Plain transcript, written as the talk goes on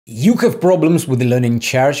You have problems with learning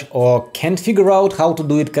charge or can't figure out how to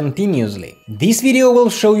do it continuously? This video will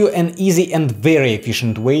show you an easy and very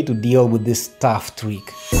efficient way to deal with this tough trick.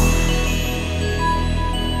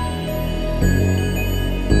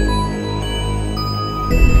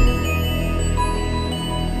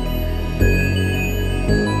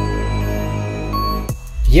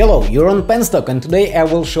 Hello, you're on Penstock, and today I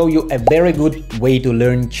will show you a very good way to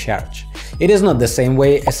learn charge. It is not the same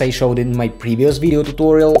way as I showed in my previous video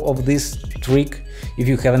tutorial of this trick. If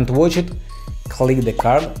you haven't watched it, click the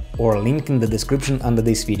card or link in the description under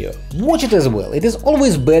this video. Watch it as well. It is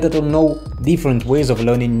always better to know different ways of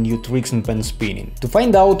learning new tricks in pen spinning, to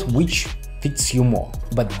find out which fits you more.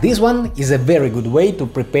 But this one is a very good way to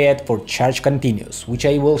prepare for charge continuous, which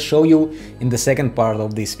I will show you in the second part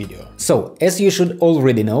of this video. So, as you should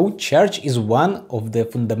already know, charge is one of the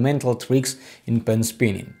fundamental tricks in pen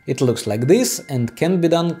spinning. It looks like this and can be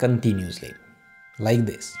done continuously, like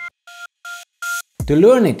this. To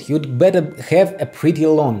learn it, you'd better have a pretty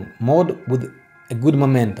long mod with a good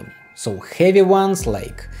momentum. So heavy ones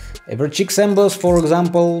like Everchick symbols, for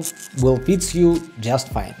example, will fit you just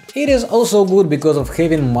fine. It is also good because of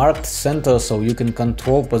having marked center, so you can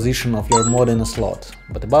control position of your mod in a slot,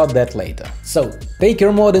 but about that later. So take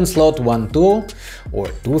your mod in slot 1-2 or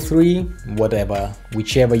 2-3, whatever,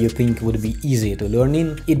 whichever you think would be easier to learn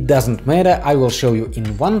in. It doesn't matter, I will show you in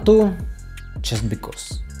 1-2 just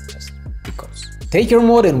because. Take your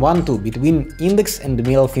mod in 1-2 between index and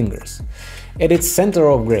middle fingers, at its center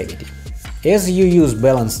of gravity. As you use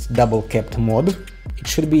balanced double-capped mod, it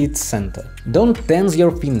should be its center. Don't tense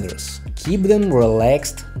your fingers, keep them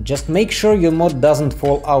relaxed, just make sure your mod doesn't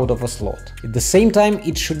fall out of a slot. At the same time,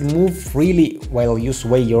 it should move freely while you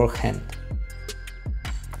sway your hand.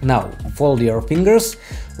 Now, fold your fingers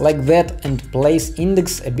like that and place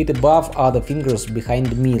index a bit above other fingers behind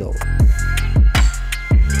the middle.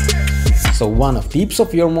 So one of tips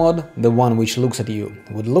of your mod, the one which looks at you,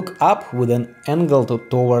 would look up with an angle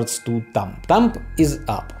towards to thumb. Thumb is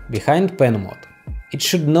up, behind pen mod. It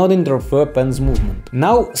should not interfere pen's movement.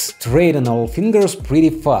 Now straighten all fingers pretty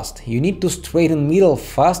fast. You need to straighten middle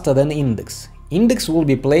faster than index. Index will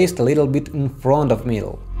be placed a little bit in front of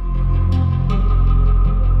middle.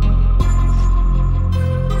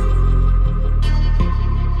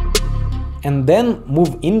 And then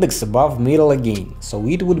move index above middle again, so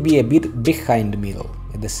it would be a bit behind middle.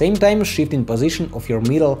 At the same time, shift in position of your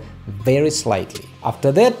middle very slightly.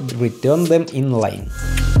 After that, return them in line.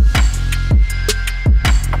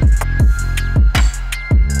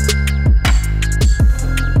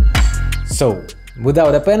 So,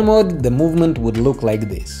 without a pen mod, the movement would look like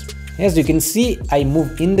this. As you can see, I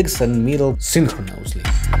move index and middle synchronously.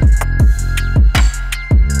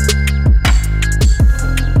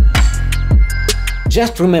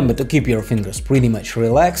 Just remember to keep your fingers pretty much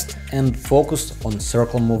relaxed and focus on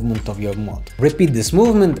circle movement of your mod. Repeat this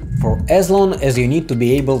movement for as long as you need to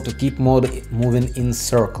be able to keep mod moving in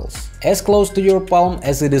circles, as close to your palm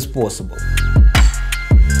as it is possible.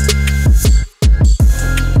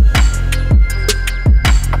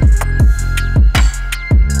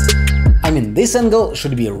 I mean, this angle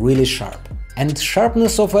should be really sharp. And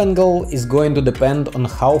sharpness of angle is going to depend on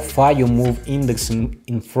how far you move index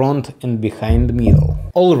in front and behind middle.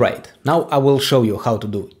 Alright, now I will show you how to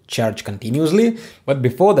do charge continuously, but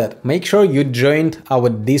before that, make sure you joined our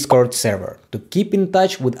Discord server to keep in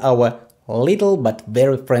touch with our little but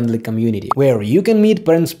very friendly community, where you can meet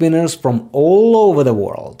pen spinners from all over the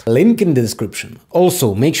world. Link in the description.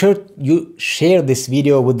 Also, make sure you share this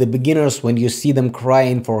video with the beginners when you see them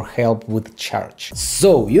crying for help with charge.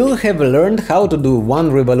 So, you have learned how to do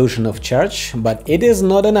one revolution of charge, but it is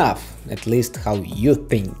not enough, at least how you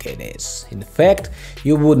think it is. In fact,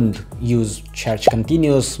 you wouldn't use charge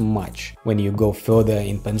continuous much when you go further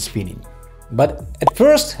in pen spinning. But at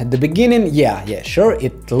first, at the beginning, yeah, sure,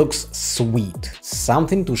 it looks sweet,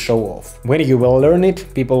 something to show off. When you will learn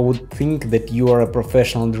it, people would think that you are a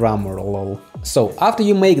professional drummer, lol. So, after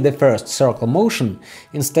you make the first circle motion,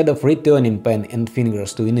 instead of returning pen and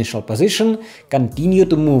fingers to initial position, continue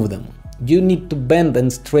to move them. You need to bend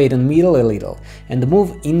and straighten middle a little, and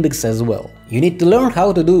move index as well. You need to learn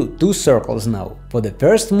how to do 2 circles now. For the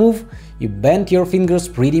first move, you bend your fingers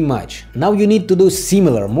pretty much. Now you need to do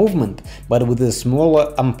similar movement, but with a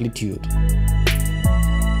smaller amplitude.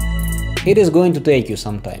 It is going to take you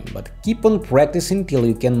some time, but keep on practicing till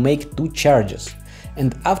you can make 2 charges.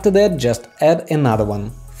 And after that, just add another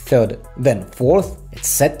one, third, then fourth,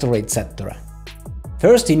 etc, etc.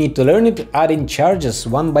 First you need to learn it adding charges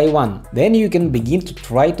one by one, then you can begin to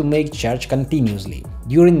try to make charge continuously.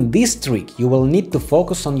 During this trick you will need to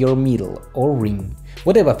focus on your middle or ring,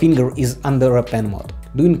 whatever finger is under a pen mod.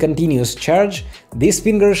 doing continuous charge, these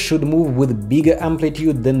fingers should move with bigger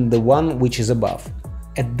amplitude than the one which is above.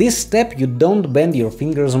 At this step you don't bend your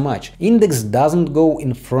fingers much, index doesn't go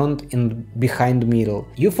in front and behind middle.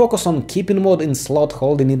 You focus on keeping mod in slot,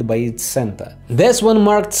 holding it by its center. That's when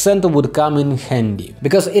marked center would come in handy,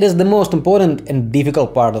 because it is the most important and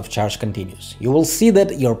difficult part of charge continuous. You will see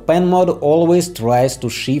that your pen mod always tries to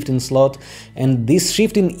shift in slot, and this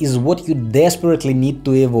shifting is what you desperately need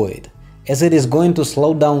to avoid, as it is going to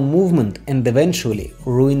slow down movement and eventually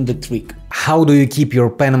ruin the trick. How do you keep your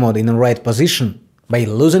pen mod in the right position? By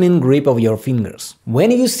loosening grip of your fingers.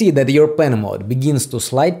 When you see that your pen mod begins to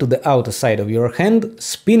slide to the outer side of your hand,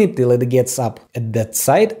 spin it till it gets up at that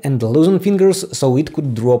side and loosen fingers so it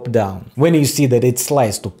could drop down. When you see that it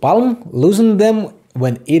slides to palm, loosen them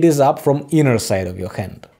when it is up from inner side of your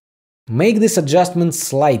hand. Make this adjustment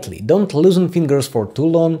slightly, don't loosen fingers for too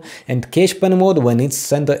long, and catch pen mod when its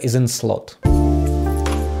center is in slot.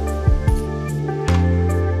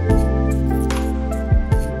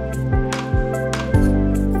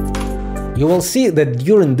 You will see that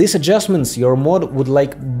during these adjustments your mod would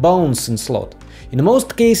bounce in slot. In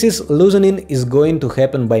most cases, loosening is going to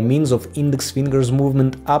happen by means of index fingers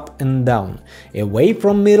movement up and down, away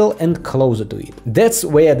from middle and closer to it. That's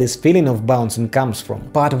where this feeling of bouncing comes from.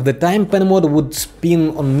 Part of the time pen mod would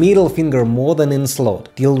spin on middle finger more than in slot,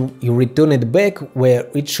 till you return it back where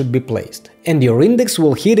it should be placed. And your index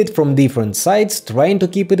will hit it from different sides, trying to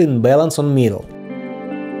keep it in balance on middle.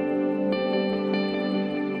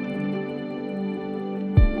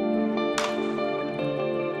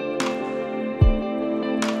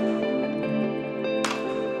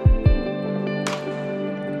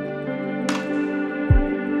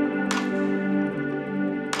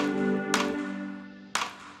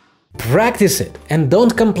 Practice it, and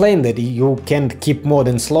don't complain that you can't keep mod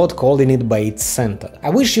in slot holding it by its center. I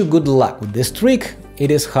wish you good luck with this trick.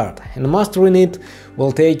 It is hard, and mastering it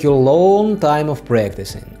will take you a long time of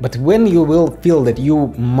practicing. But when you will feel that you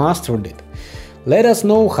mastered it, let us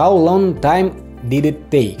know how long time did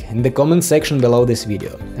it take in the comment section below this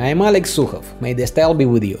video. I am Alex Sukhov, may the style be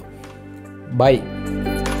with you. Bye!